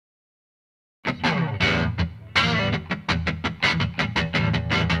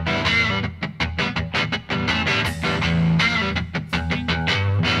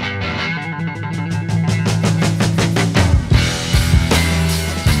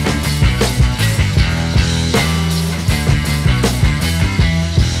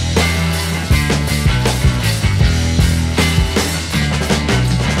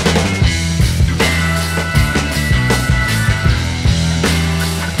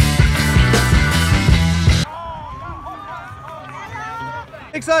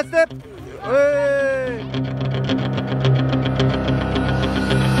Big side step. Hey.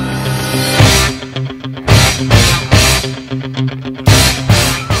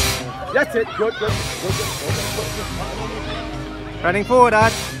 That's it. Good. Running forward,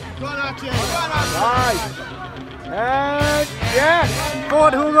 Arch. Go on, Archie. Nice. And yeah.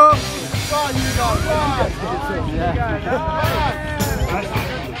 Forward, Hugo. Go on, you go.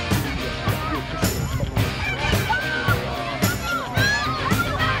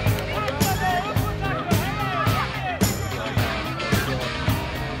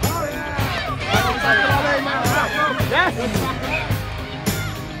 Yes.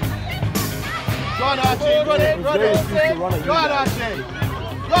 Go on, Archie. Run it. Go on, Archie.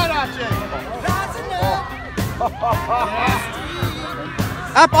 Go on, Archie.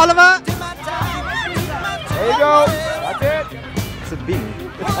 Up, Oliver. There you go. That's it. It's a beam.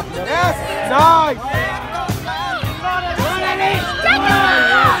 Yes. Nice.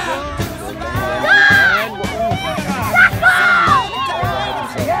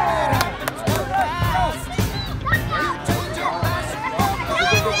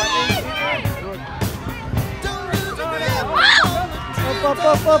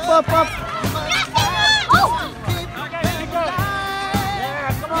 Up.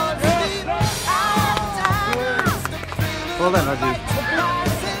 Well done, Rajiv.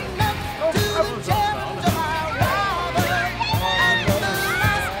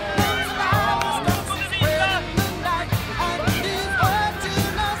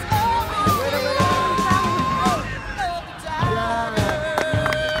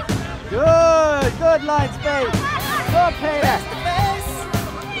 Good line space. Good Peter.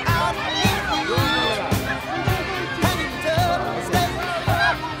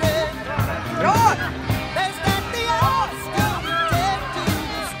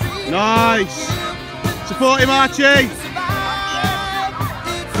 Nice. Support him, Archie.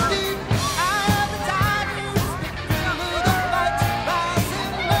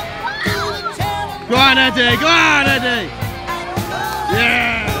 Go on, Eddie. Go on, Eddie.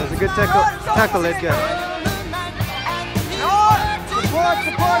 Yeah. That was a good tackle. Let's go. Support.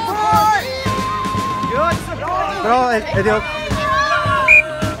 Good support. Bra, Eddie.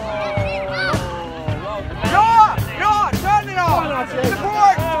 Turn it on.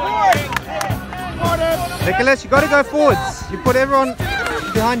 Support. Nicholas, you got to go forwards. You put everyone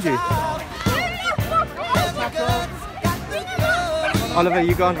behind you. Oliver,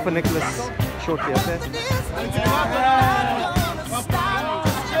 you go on for Nicholas shortly, okay?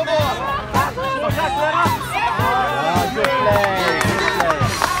 Good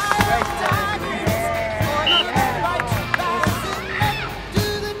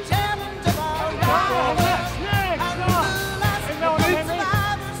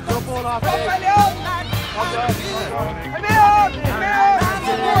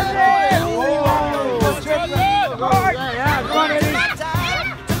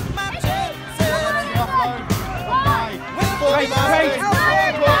play.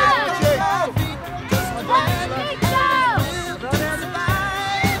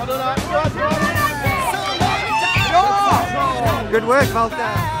 Good work, Walter.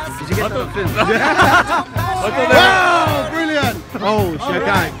 Did you get that? Wow, brilliant. Oh,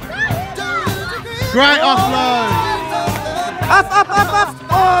 okay. Great offload. Up.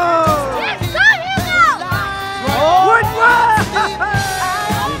 Oh! Good work!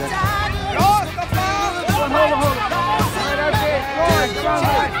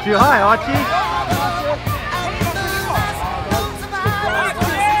 Too high, Archie.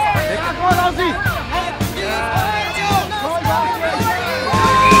 Come on, Ozzy.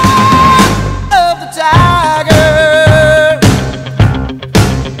 Of the tiger,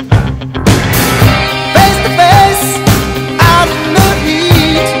 face to face, out in the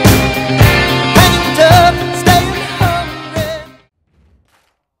heat, hanging tough, staying hungry.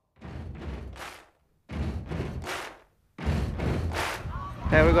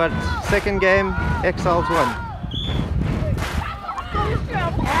 Here we got second game, Exiles 1.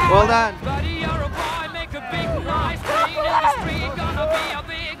 Well done. Buddy, you're a boy, make a big noise, playing in the street, gonna be a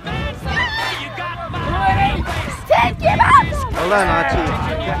big man someday. You got my Take him out! Well done, Archie.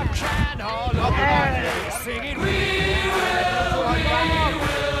 singing, we will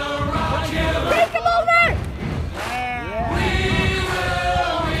rock you. Take him over!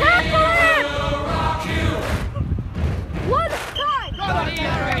 Tackle him! One time! Buddy,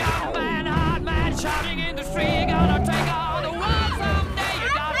 you're a young man, hard man, shouting in the street, gonna take all the world someday. You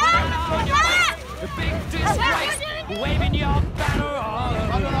got one on your waist, the big disgrace, waving your banner all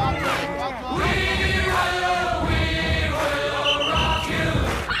around. We will rock you.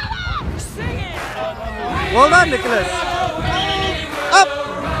 Sing it. Well done, Nicholas. Up!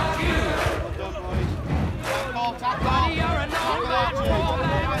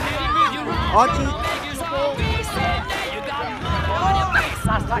 Archie.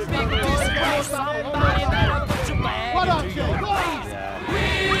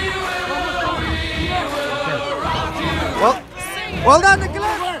 Well done,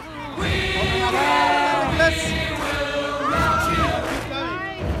 Nicholas.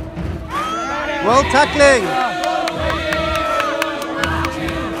 Well tackling.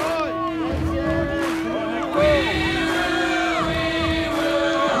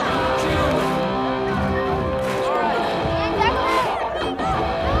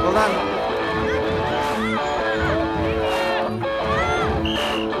 Well done.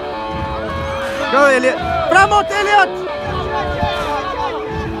 Go, Elliot. Framåt, Elliot.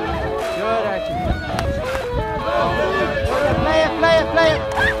 Good, Archie. Play it.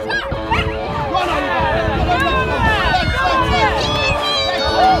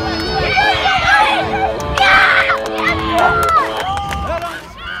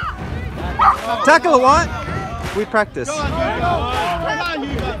 Tackle what? We practice. Go on. Come on,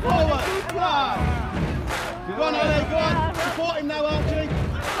 you go. Forward. Come on. Go on, Ollie. Go on. Support him now, Archie.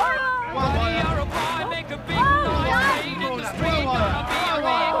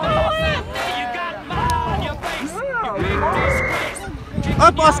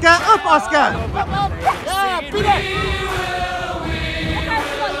 Up, Oscar! Up, Oscar! Yeah, beat it!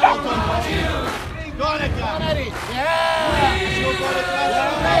 Go on, Edgar. Yeah!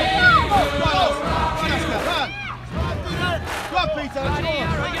 Go on, Peter.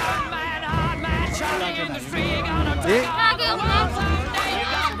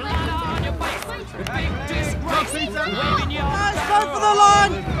 Nice, go for the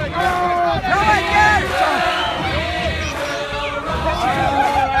line! Go again!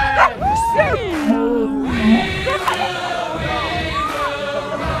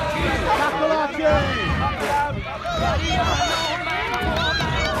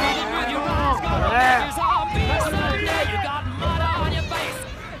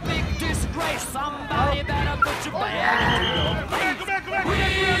 Somebody better put your band.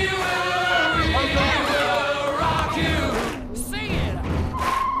 Rock you. Sing it.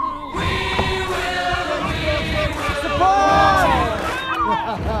 We will. Support!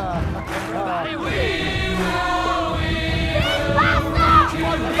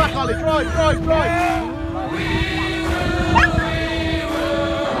 Back, Ollie. Drive.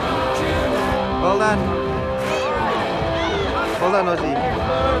 Well done. Well done, Ozzy.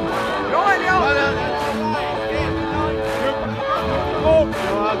 Go on, Leo.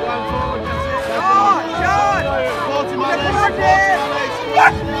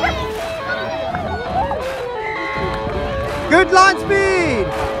 Good line speed!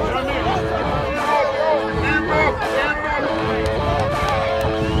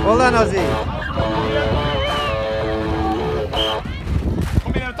 Well done, Ozzy.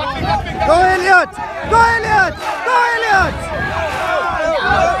 Go, Elliot! Go, Elliot! Go, Elliot!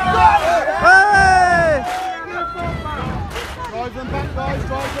 Hey! Drive them back, guys.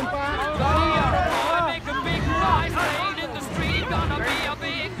 Drive them back. Make a big noise, playing in the street. Gonna be a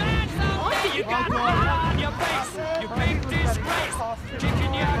big man someday. You got blood on your face. You big disgrace.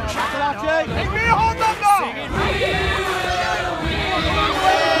 Kicking your child. Give me a hold on now.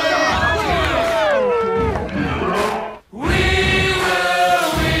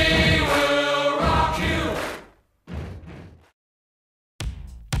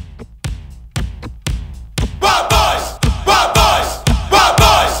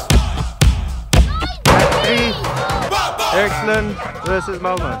 Erikslund versus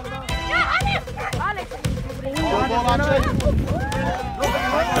Malmö.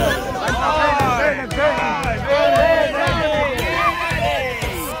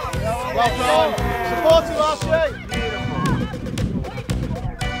 Well done. Support him, Archie.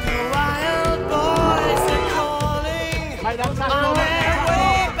 Make that tackle.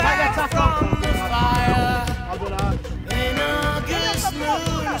 Make that tackle. I'll do that.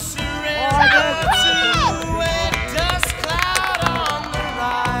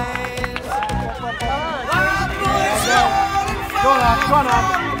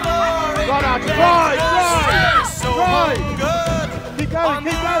 Go on, drive!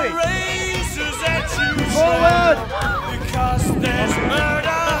 Keep going! Forward!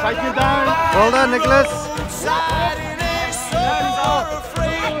 Take you down! Well done, Nicholas.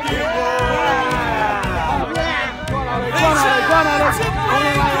 Go on, Alex!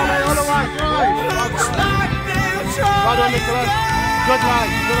 All the way! Well done, Nicholas. Good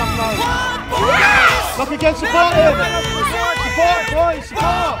line, good offload. Look again, support him! Support, boys,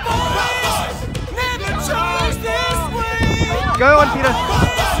 support! Go on, Peter.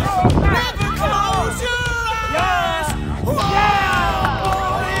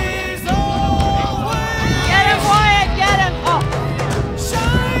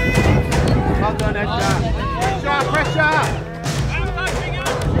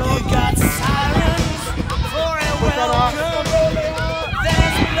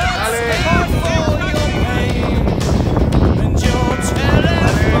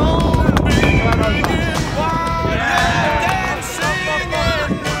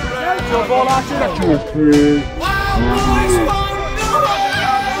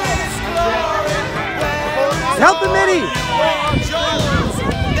 Help him, Eddie!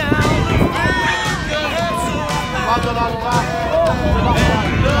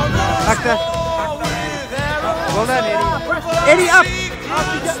 Back there. Well done, Eddie. Eddie, up!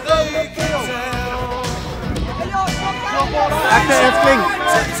 Back there, Erikslund.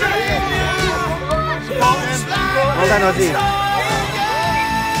 Well done, Ozzy.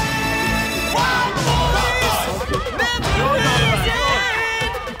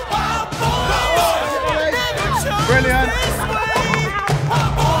 Brilliant.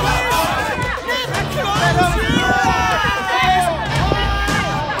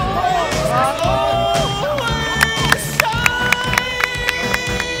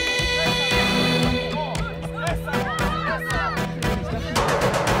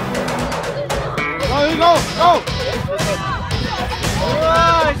 Go!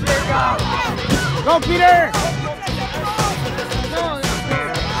 Go, Peter!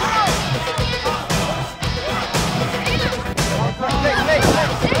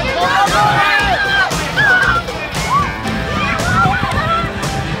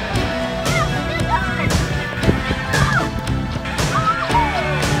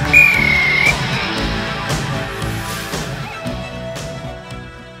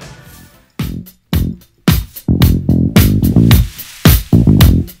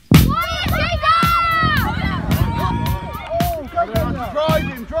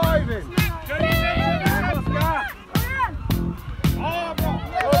 Driving!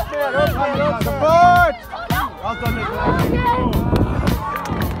 Support! Well done, Nicholas.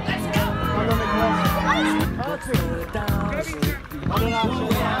 Well done, Nicholas.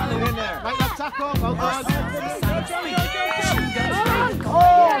 Make that tackle. Well done.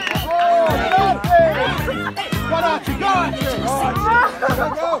 Go, Archie! Go, Archie!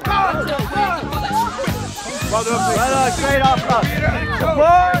 Well done, straight off, lad.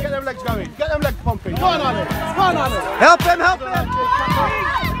 Support! Get them legs going. Get them legs pumping. Go on it. Go on it. Help him, help him!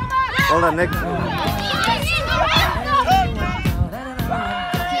 Well done, Nick. Go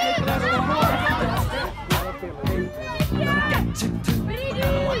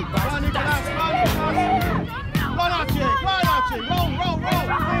on, Archie!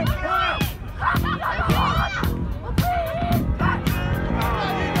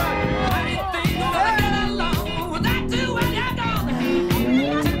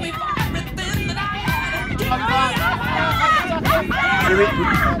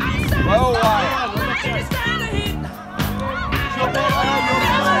 Roll! Oh, wow.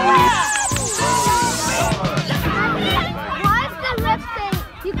 Why is the ref saying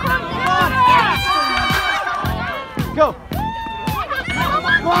you can't Go!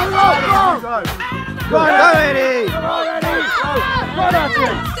 Go, Eddie!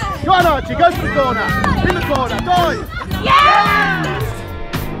 Go on, Archie! Go to the corner! In the corner! Dive! Yeah!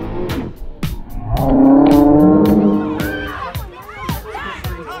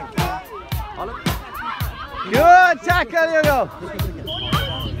 Good tackle, Hugo!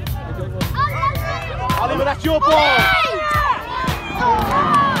 Oliver, that's your ball!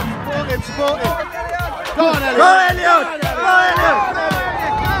 Support him! Go on, Elliot! Go, Elliot!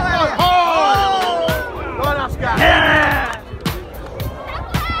 Go on, Oscar! Yeah!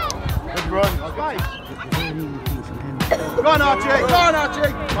 Good run. Go on, Archie!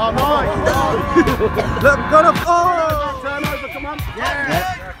 Oh, nice! Look, got up! Oh! Turn over, come on!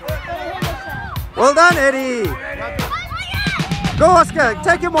 Yeah! Well done, Eddie! Go, Oscar!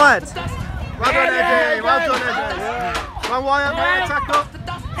 Take him wide! Well done, Eddie! One wire, make a tackle!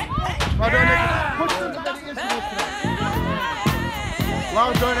 Well done, Eddie! Push them to get it into the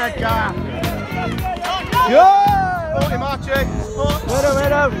well done, Edgar! Yeah! Support him, Archie! Support!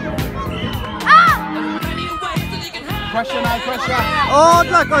 Hit him! Pressure now, pressure! Oh,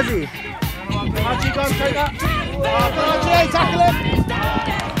 good luck, Ozzy! Archie, go and take that! Oh, go on, Archie, tackle him!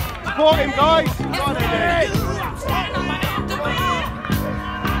 Support him, guys! Go on, Eddie!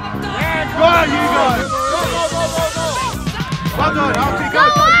 Go on, you guys! Go! Well done, Archie, go!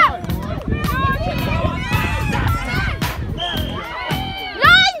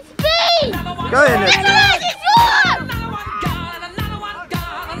 Line speed! Go in it!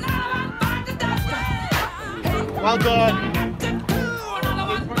 Well done!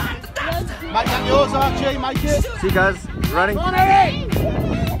 Make that yours, Archie, make it! See, guys, running.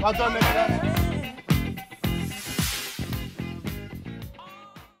 Well done, Nicholas!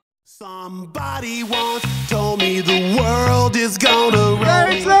 Somebody once told me the world is gonna roll.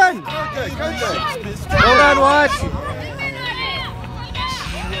 Erikslund! Well done, watch!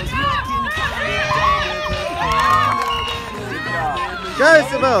 Go,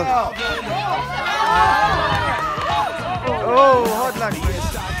 Sybil! Oh, hard luck.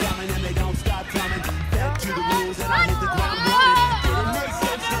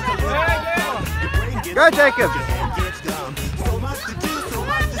 Go, Jacob.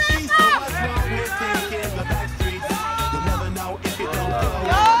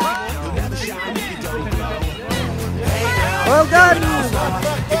 Well done.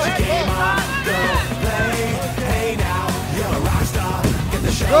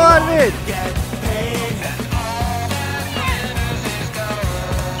 Go, Arvid.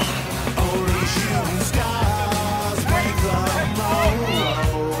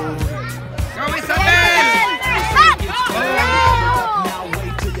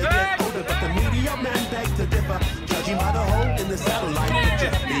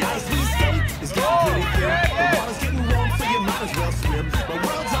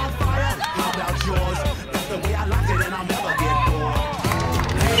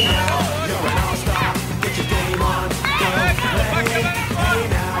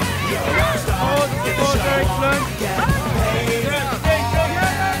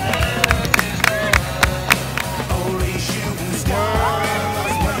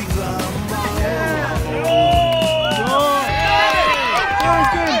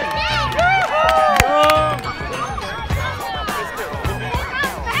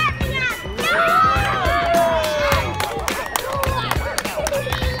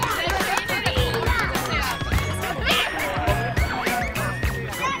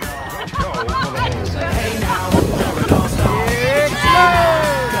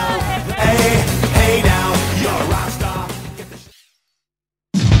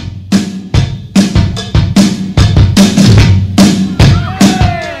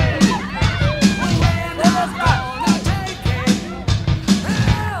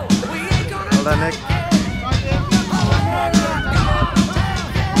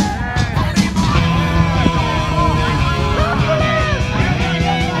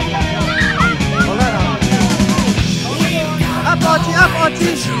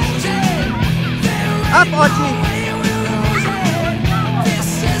 Up, Archie!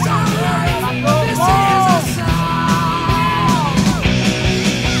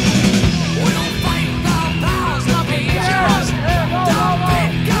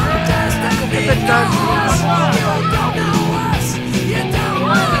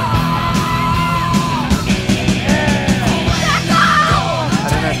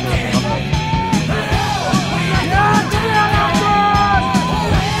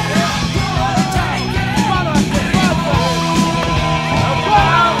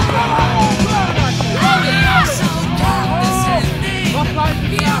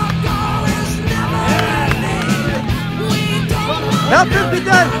 Help him,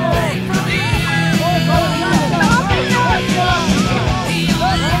 Peter!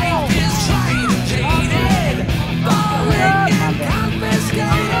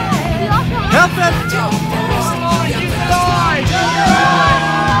 Help him!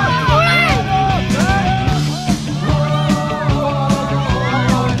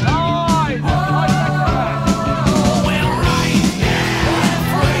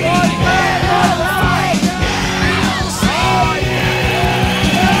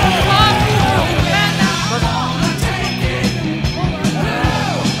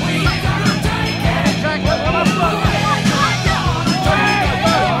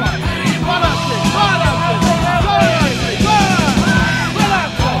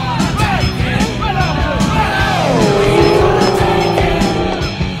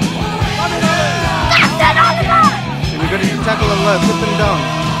 Tackle them low, put them down.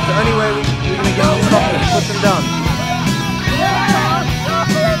 The only way we're going to get them to stop them, put them down.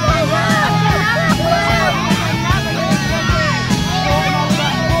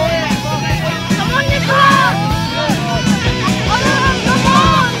 Come on, Nicholas! Come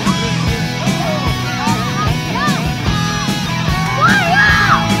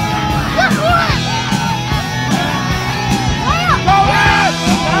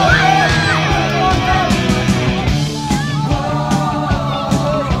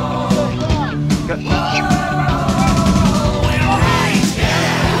on!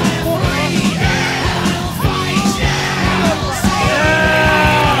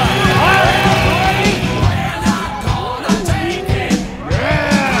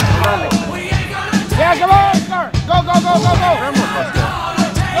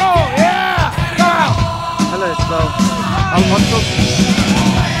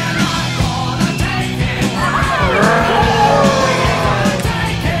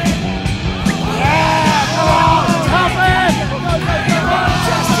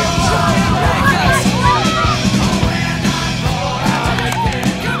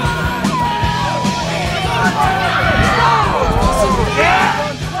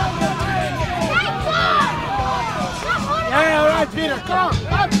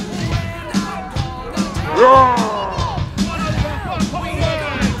 Well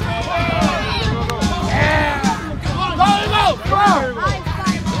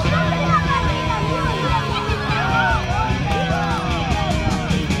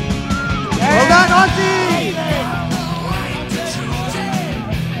done, Ozzy!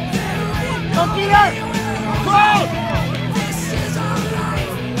 Go, Peter! Go!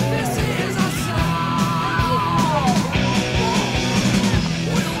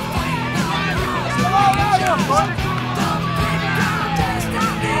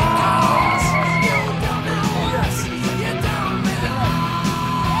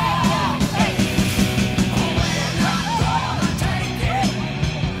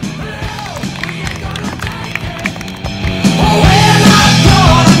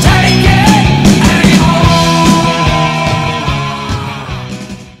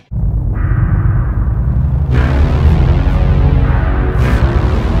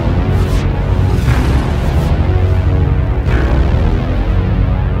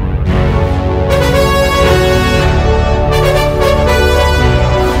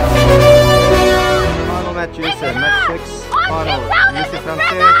 Match 6, final.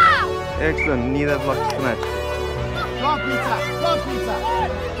 Erikslund, neither have lost the match. Go on, Peter! Go on, Peter!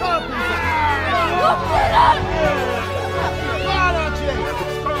 Go on, Peter! Go on, Archie! Go,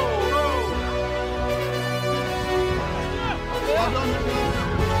 go! Well done, Archie!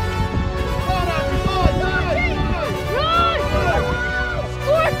 Go on, Archie! Go on,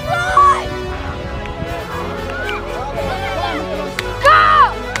 Score try! Go!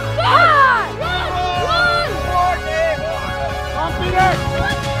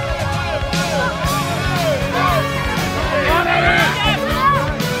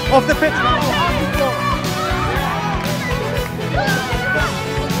 Off the pitch!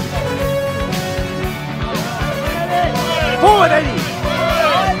 Forward, Eddie!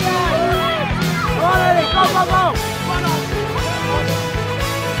 Go on, Eddie! Go, go, go!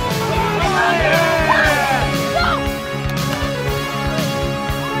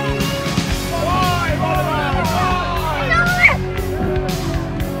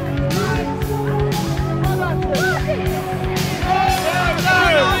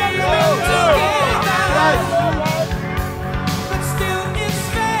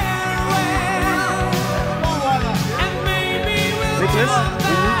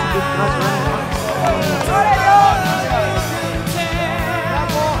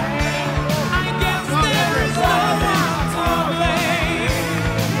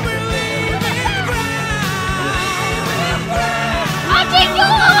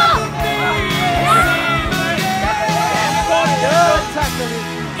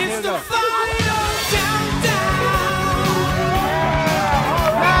 It's the final countdown.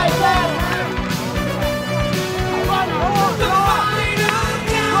 The final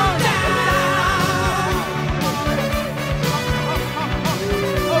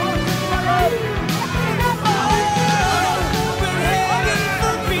We're heading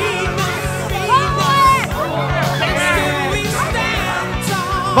for Still we stand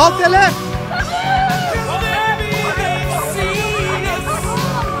tall. Ball to left!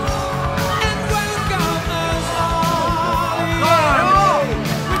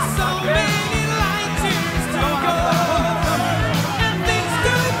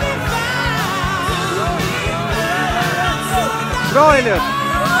 Bra, Elias!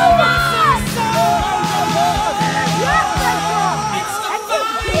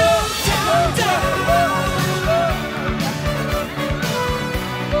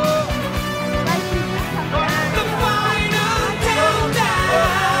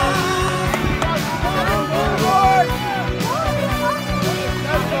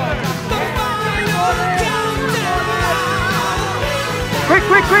 Quick,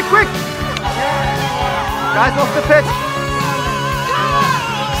 quick, quick, quick! Guys off the pitch!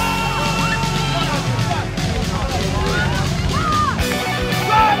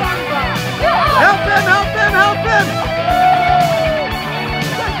 Help him, help him, help him!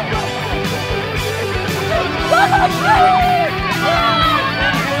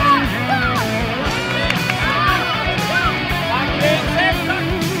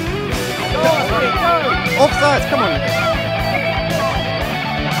 Offside, come on.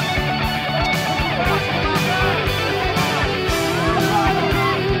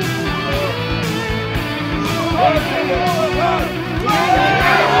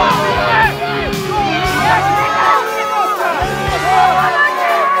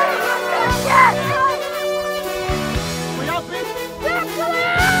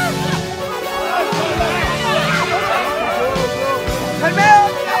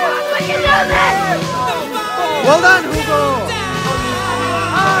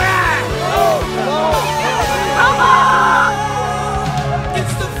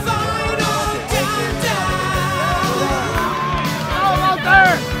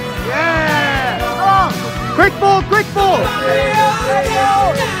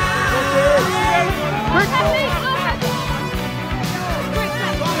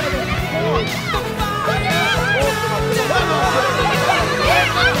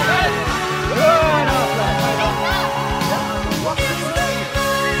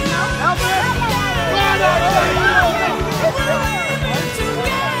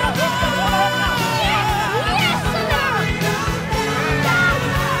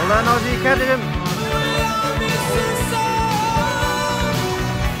 on, you carry him.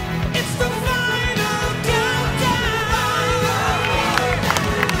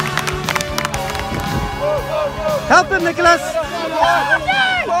 Help him, Nicholas!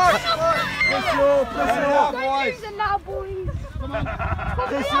 Push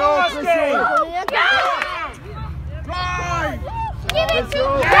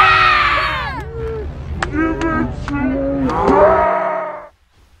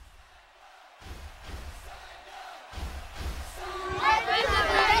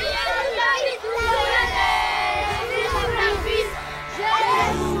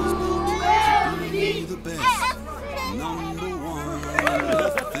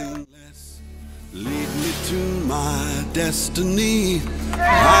Lead me to my destiny. I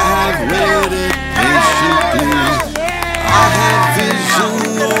have read it patiently. I have vision,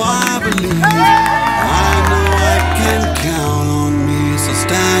 oh I believe. I know I can count on me. So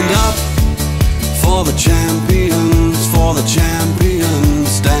stand up for the champions, for the champions.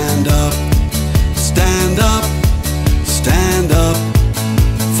 Stand up, stand up, stand up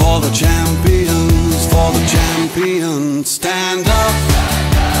for the champions, for the champions. Stand up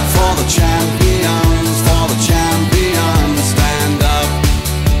for the champions, for the champions. Stand up,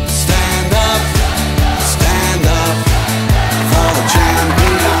 stand up, stand up for the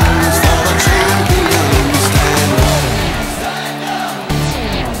champions, for the champions. Stand up.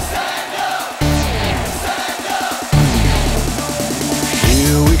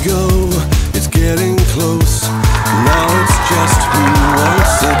 Here we go, it's getting close. Now it's just who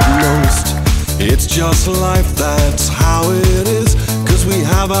wants it most. It's just life, that's how it is. We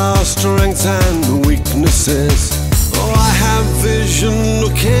have our strengths and weaknesses. Oh, I have vision, oh,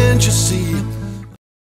 can't you see?